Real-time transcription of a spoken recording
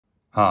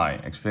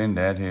Hi, Explain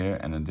Dad here,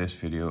 and in this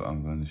video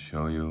I'm going to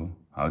show you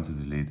how to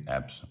delete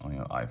apps on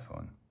your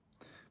iPhone.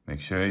 Make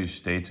sure you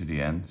stay to the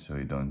end so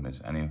you don't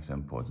miss any of the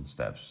important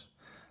steps.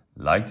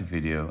 Like the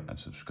video and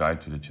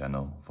subscribe to the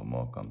channel for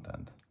more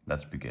content.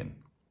 Let's begin.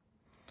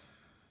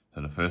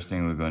 So the first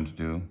thing we're going to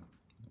do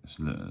is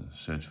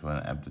search for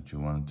an app that you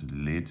want to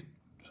delete.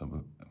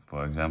 So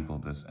for example,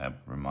 this app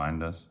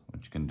Reminders,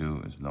 what you can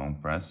do is long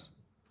press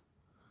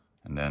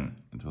and then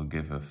it will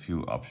give a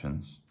few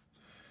options.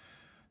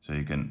 So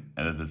you can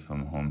edit it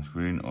from home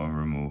screen or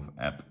remove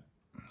app.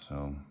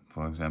 So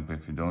for example,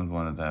 if you don't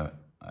want it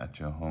at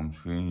your home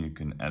screen, you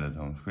can edit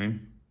home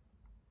screen.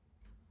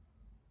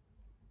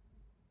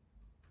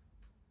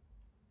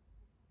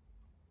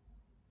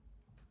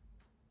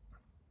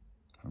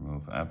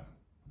 Remove app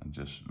and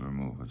just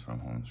remove it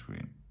from home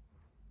screen.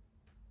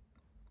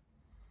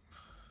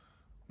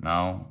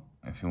 Now,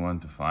 if you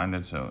want to find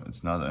it, so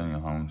it's not on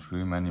your home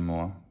screen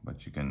anymore,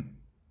 but you can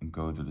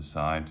go to the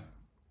side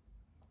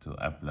to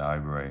app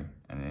library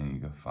and then you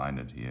can find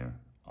it here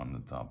on the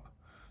top.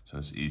 So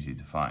it's easy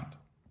to find.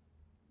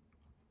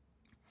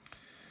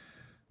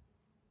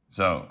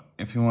 So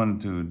if you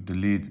want to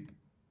delete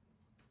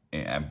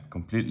an app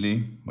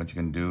completely, what you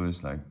can do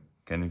is like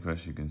Candy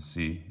Crush, you can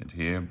see it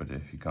here, but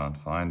if you can't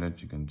find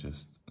it, you can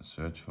just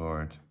search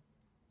for it.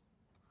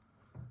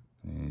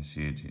 And you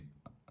see it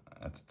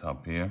at the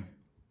top here.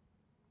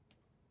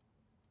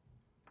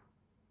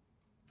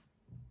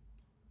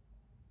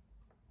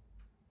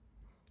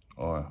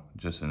 Or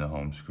just in the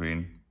home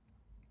screen.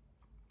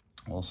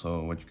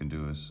 Also, what you can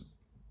do is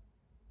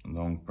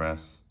long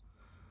press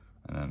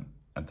and then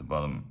at the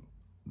bottom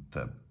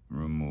tap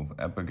remove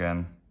app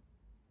again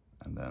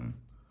and then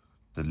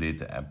delete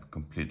the app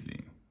completely.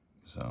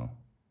 So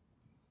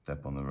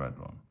tap on the red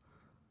one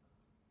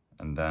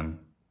and then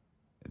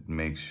it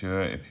makes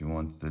sure if you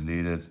want to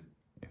delete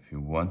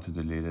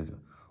it,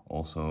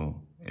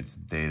 also its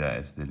data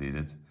is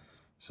deleted.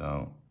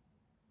 So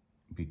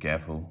be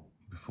careful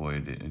before you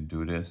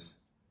do this,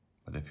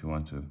 but if you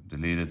want to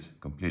delete it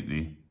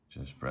completely,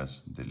 just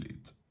press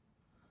delete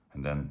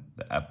and then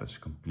the app is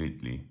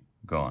completely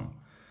gone.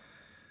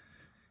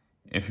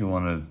 If you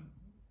wanted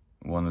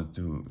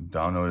to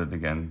download it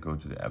again, go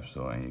to the App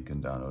Store and you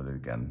can download it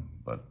again,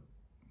 but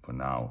for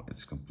now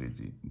it's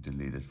completely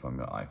deleted from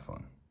your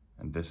iPhone.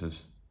 And this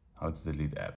is how to delete apps.